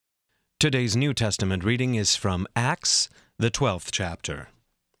Today's New Testament reading is from Acts, the 12th chapter.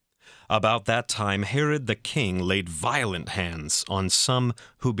 About that time Herod the king laid violent hands on some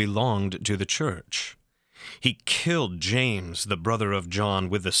who belonged to the church. He killed James, the brother of John,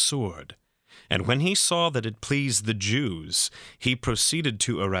 with a sword. And when he saw that it pleased the Jews, he proceeded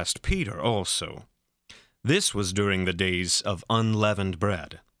to arrest Peter also. This was during the days of unleavened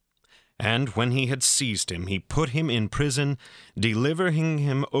bread. And when he had seized him, he put him in prison, delivering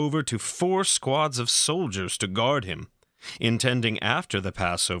him over to 4 squads of soldiers to guard him, intending after the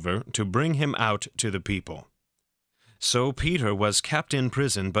Passover to bring him out to the people. So Peter was kept in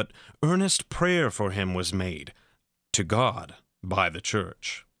prison, but earnest prayer for him was made to God by the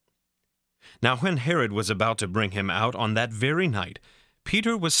church. Now when Herod was about to bring him out on that very night,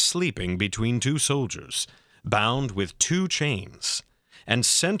 Peter was sleeping between 2 soldiers, bound with 2 chains. And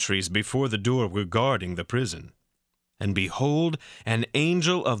sentries before the door were guarding the prison. And behold, an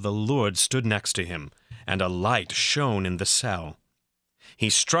angel of the Lord stood next to him, and a light shone in the cell.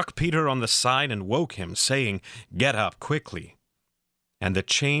 He struck Peter on the side and woke him, saying, "Get up quickly." And the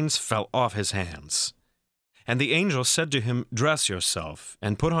chains fell off his hands. And the angel said to him, "Dress yourself,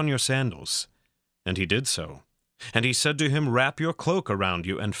 and put on your sandals." And he did so. And he said to him, "Wrap your cloak around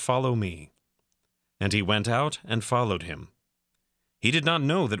you, and follow me." And he went out and followed him. He did not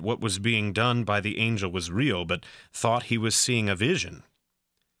know that what was being done by the angel was real, but thought he was seeing a vision.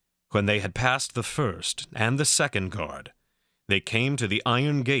 When they had passed the first and the second guard, they came to the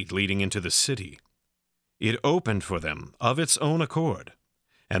iron gate leading into the city. It opened for them of its own accord,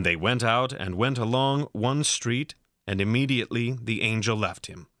 and they went out and went along one street, and immediately the angel left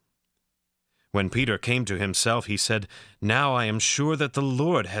him. When Peter came to himself, he said, "Now I am sure that the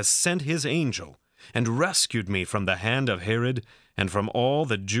Lord has sent his angel and rescued me from the hand of Herod and from all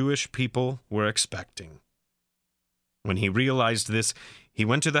the Jewish people were expecting." When he realized this, he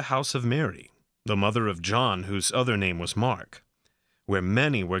went to the house of Mary, the mother of John, whose other name was Mark, where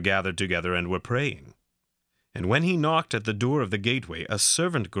many were gathered together and were praying. And when he knocked at the door of the gateway, a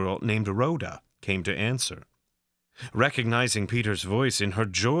servant girl named Rhoda came to answer. Recognizing Peter's voice in her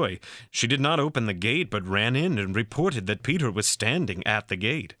joy, she did not open the gate, but ran in and reported that Peter was standing at the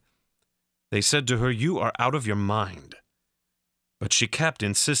gate. They said to her, "You are out of your mind." But she kept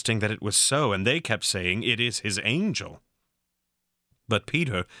insisting that it was so, and they kept saying, "It is his angel." But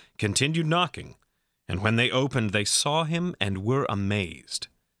Peter continued knocking, and when they opened, they saw him and were amazed.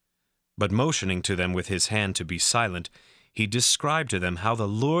 But motioning to them with his hand to be silent, he described to them how the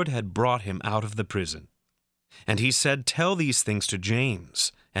Lord had brought him out of the prison. And he said, "Tell these things to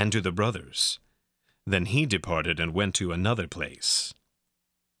James and to the brothers." Then he departed and went to another place.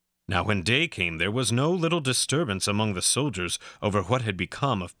 Now when day came, there was no little disturbance among the soldiers over what had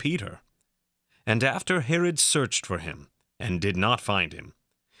become of Peter. And after Herod searched for him, and did not find him,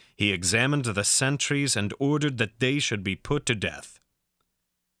 he examined the sentries and ordered that they should be put to death.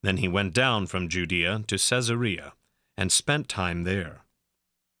 Then he went down from Judea to Caesarea, and spent time there.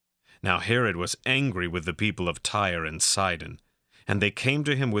 Now Herod was angry with the people of Tyre and Sidon, and they came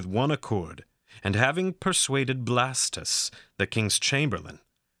to him with one accord, and having persuaded Blastus, the king's chamberlain,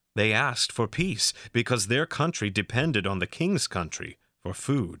 they asked for peace, because their country depended on the king's country for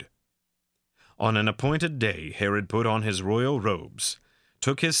food. On an appointed day Herod put on his royal robes,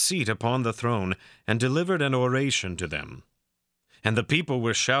 took his seat upon the throne, and delivered an oration to them. And the people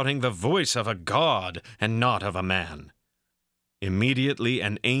were shouting, "The voice of a god, and not of a man." Immediately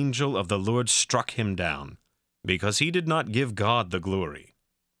an angel of the Lord struck him down, because he did not give God the glory.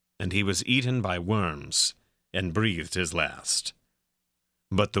 And he was eaten by worms, and breathed his last.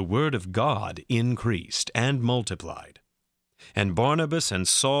 But the word of God increased and multiplied. And Barnabas and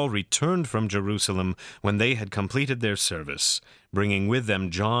Saul returned from Jerusalem when they had completed their service, bringing with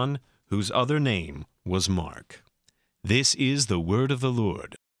them John, whose other name was Mark. This is the word of the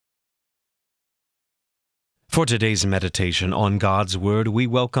Lord. For today's meditation on God's Word, we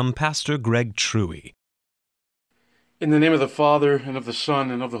welcome Pastor Greg Truey. In the name of the Father, and of the Son,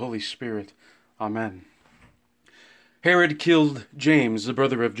 and of the Holy Spirit. Amen. Herod killed James, the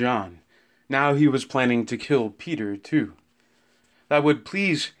brother of John. Now he was planning to kill Peter, too. That would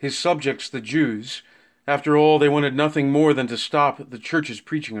please his subjects, the Jews. After all, they wanted nothing more than to stop the church's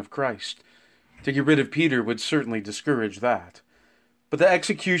preaching of Christ. To get rid of Peter would certainly discourage that. But the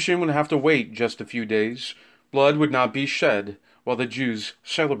execution would have to wait just a few days. Blood would not be shed while the Jews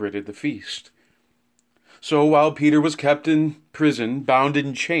celebrated the feast. So while Peter was kept in prison, bound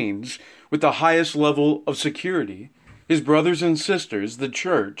in chains, with the highest level of security, his brothers and sisters, the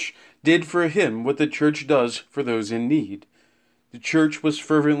church, did for him what the church does for those in need. The church was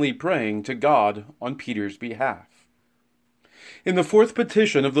fervently praying to God on Peter's behalf. In the fourth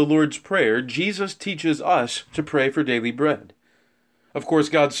petition of the Lord's Prayer, Jesus teaches us to pray for daily bread. Of course,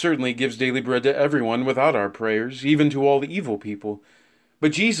 God certainly gives daily bread to everyone without our prayers, even to all the evil people.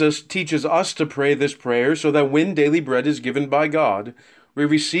 But Jesus teaches us to pray this prayer so that when daily bread is given by God, we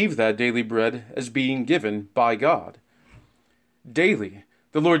receive that daily bread as being given by God. Daily,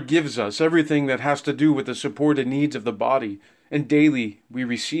 the Lord gives us everything that has to do with the support and needs of the body, and daily we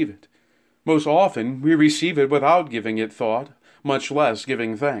receive it. Most often, we receive it without giving it thought, much less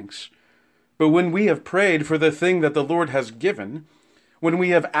giving thanks. But when we have prayed for the thing that the Lord has given, when we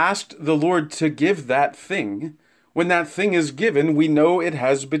have asked the Lord to give that thing, when that thing is given, we know it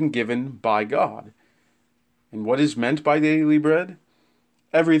has been given by God. And what is meant by daily bread?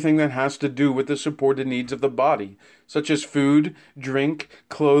 Everything that has to do with the supported needs of the body, such as food, drink,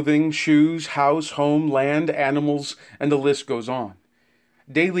 clothing, shoes, house, home, land, animals, and the list goes on.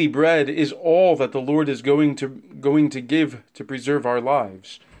 Daily bread is all that the Lord is going to give to preserve our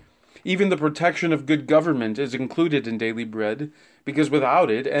lives. Even the protection of good government is included in daily bread, because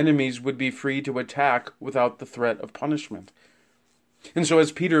without it, enemies would be free to attack without the threat of punishment. And so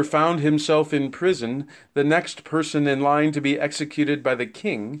as Peter found himself in prison, the next person in line to be executed by the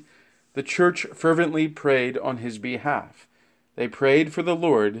king, the church fervently prayed on his behalf. They prayed for the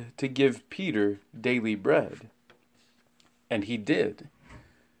Lord to give Peter daily bread. And he did.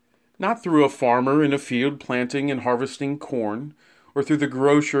 Not through a farmer in a field planting and harvesting corn, or through the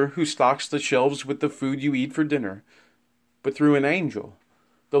grocer who stocks the shelves with the food you eat for dinner, but through an angel.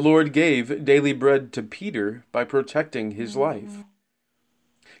 The Lord gave daily bread to Peter by protecting his life.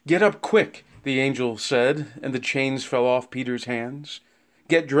 "Get up quick," the angel said, and the chains fell off Peter's hands.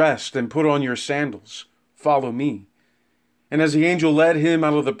 "Get dressed and put on your sandals. Follow me." And as the angel led him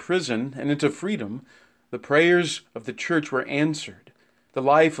out of the prison and into freedom, the prayers of the church were answered. The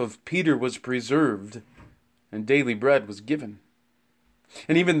life of Peter was preserved, and daily bread was given.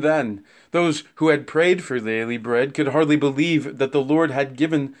 And even then, those who had prayed for daily bread could hardly believe that the Lord had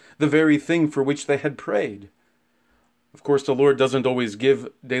given the very thing for which they had prayed. Of course, the Lord doesn't always give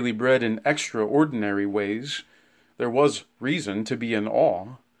daily bread in extraordinary ways. There was reason to be in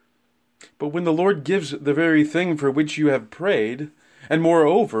awe. But when the Lord gives the very thing for which you have prayed, and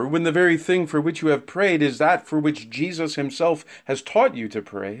moreover, when the very thing for which you have prayed is that for which Jesus himself has taught you to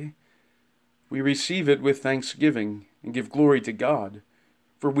pray, we receive it with thanksgiving and give glory to God.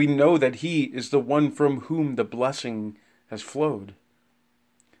 For we know that he is the one from whom the blessing has flowed,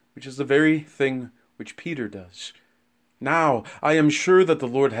 which is the very thing which Peter does. "Now I am sure that the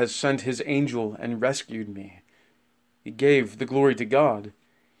Lord has sent his angel and rescued me." He gave the glory to God.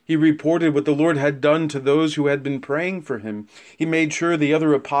 He reported what the Lord had done to those who had been praying for him. He made sure the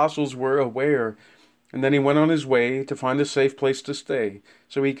other apostles were aware, and then he went on his way to find a safe place to stay,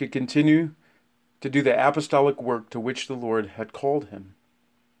 so he could continue to do the apostolic work to which the Lord had called him.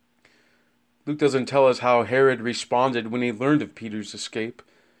 Luke doesn't tell us how Herod responded when he learned of Peter's escape,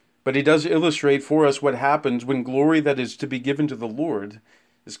 but he does illustrate for us what happens when glory that is to be given to the Lord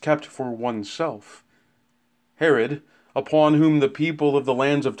is kept for oneself. Herod, upon whom the people of the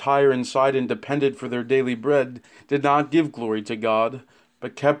lands of Tyre and Sidon depended for their daily bread, did not give glory to God,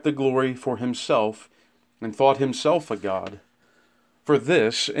 but kept the glory for himself, and thought himself a god. For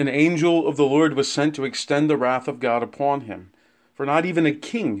this, an angel of the Lord was sent to extend the wrath of God upon him. For not even a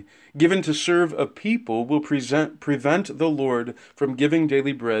king given to serve a people will prevent the Lord from giving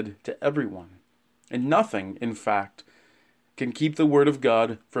daily bread to everyone. And nothing, in fact, can keep the word of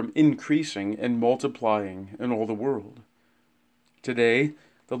God from increasing and multiplying in all the world. Today,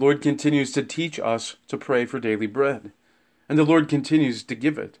 the Lord continues to teach us to pray for daily bread, and the Lord continues to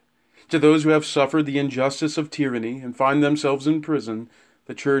give it. To those who have suffered the injustice of tyranny and find themselves in prison,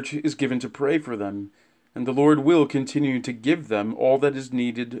 the church is given to pray for them, and the Lord will continue to give them all that is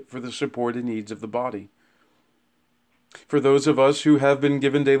needed for the support and needs of the body. For those of us who have been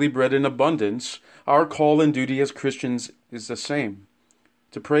given daily bread in abundance, our call and duty as Christians is the same,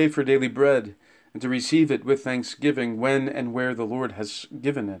 to pray for daily bread and to receive it with thanksgiving when and where the Lord has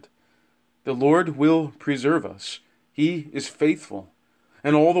given it. The Lord will preserve us. He is faithful.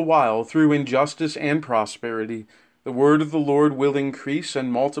 And all the while, through injustice and prosperity, the word of the Lord will increase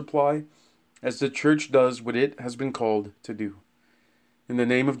and multiply as the church does what it has been called to do. In the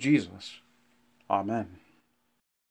name of Jesus, amen.